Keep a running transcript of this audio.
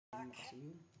Kasi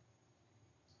yun.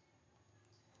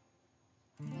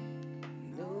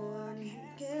 No one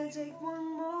can take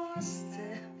one more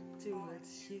step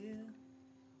towards you,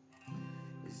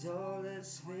 'cause all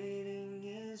that's waiting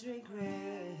is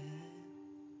regret.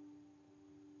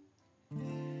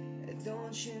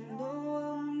 Don't you know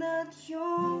I'm not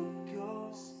your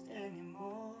ghost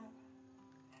anymore?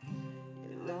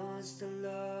 You lost the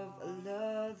love I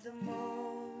love the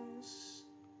most.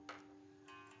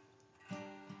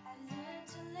 I learned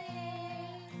to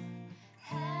live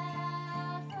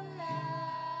half a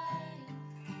life,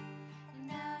 and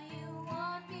now you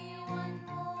want me one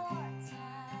more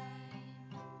time.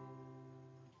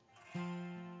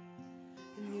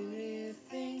 And who do you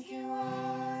think you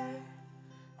are?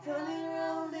 Running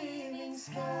around leaving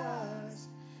scars,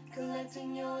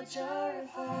 collecting your jar of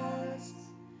hearts,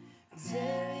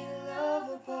 tearing love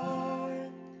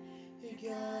apart. You're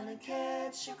gonna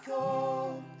catch a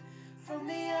cold from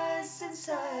the ice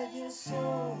inside your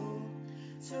soul,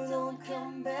 so don't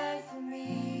come back for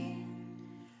me.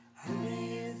 Who do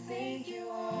you think you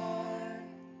are?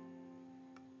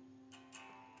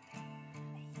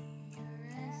 You're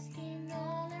asking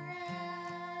all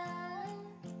around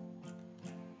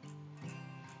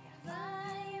if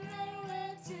I am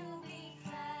anywhere to be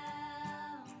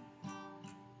found,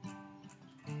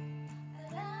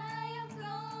 but I have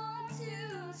grown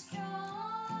too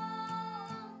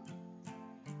strong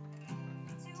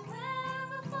to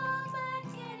ever fall back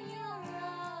in your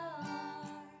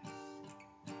arms.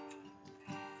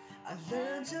 I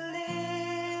learned to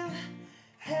live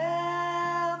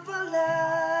half a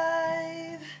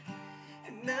life,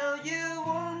 and now you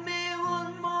want me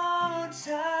one more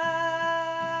time.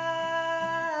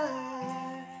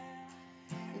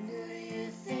 And who do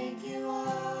you think you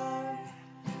are?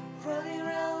 Running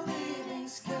around leaving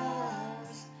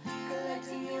scars,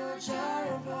 collecting your jar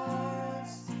of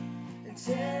hearts, and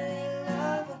tearing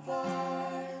love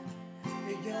apart.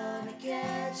 You're gonna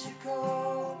catch a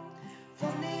cold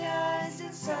from the ice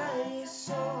inside your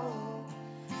soul,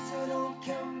 so don't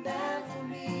come back for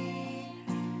me.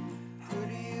 Who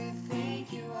do you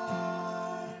think you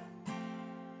are?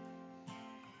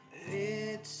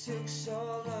 It took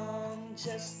so long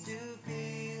just to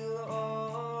feel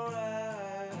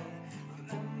alright.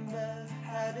 Remember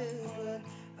how to put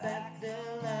back the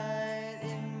light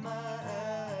in my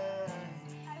eye.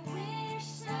 I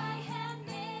wish I had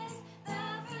missed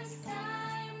the first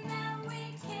time that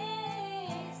we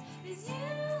kissed, 'cause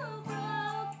you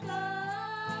broke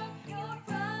all your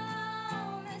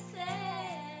promises.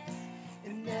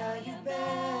 And now you're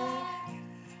back,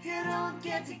 you don't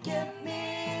get to get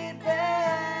me back.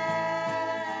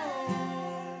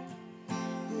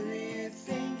 Who do you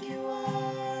think you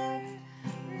are?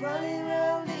 Running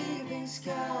around leaving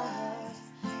scars,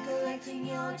 collecting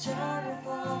your jar of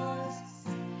hearts,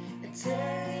 and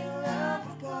tearing love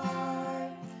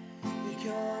apart. You're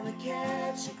gonna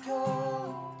catch a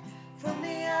cold from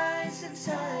the ice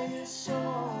inside your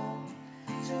soul,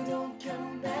 so don't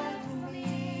come back